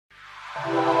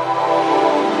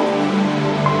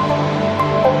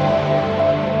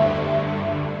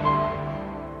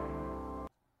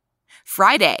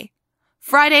Friday.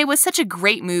 Friday was such a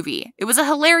great movie. It was a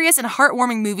hilarious and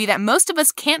heartwarming movie that most of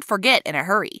us can't forget in a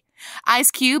hurry.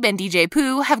 Ice Cube and DJ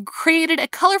Pooh have created a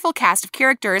colorful cast of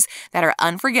characters that are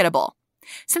unforgettable.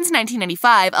 Since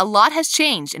 1995, a lot has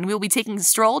changed, and we'll be taking a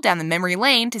stroll down the memory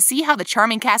lane to see how the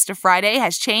charming cast of Friday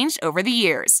has changed over the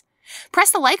years.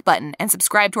 Press the like button and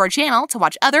subscribe to our channel to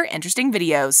watch other interesting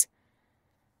videos.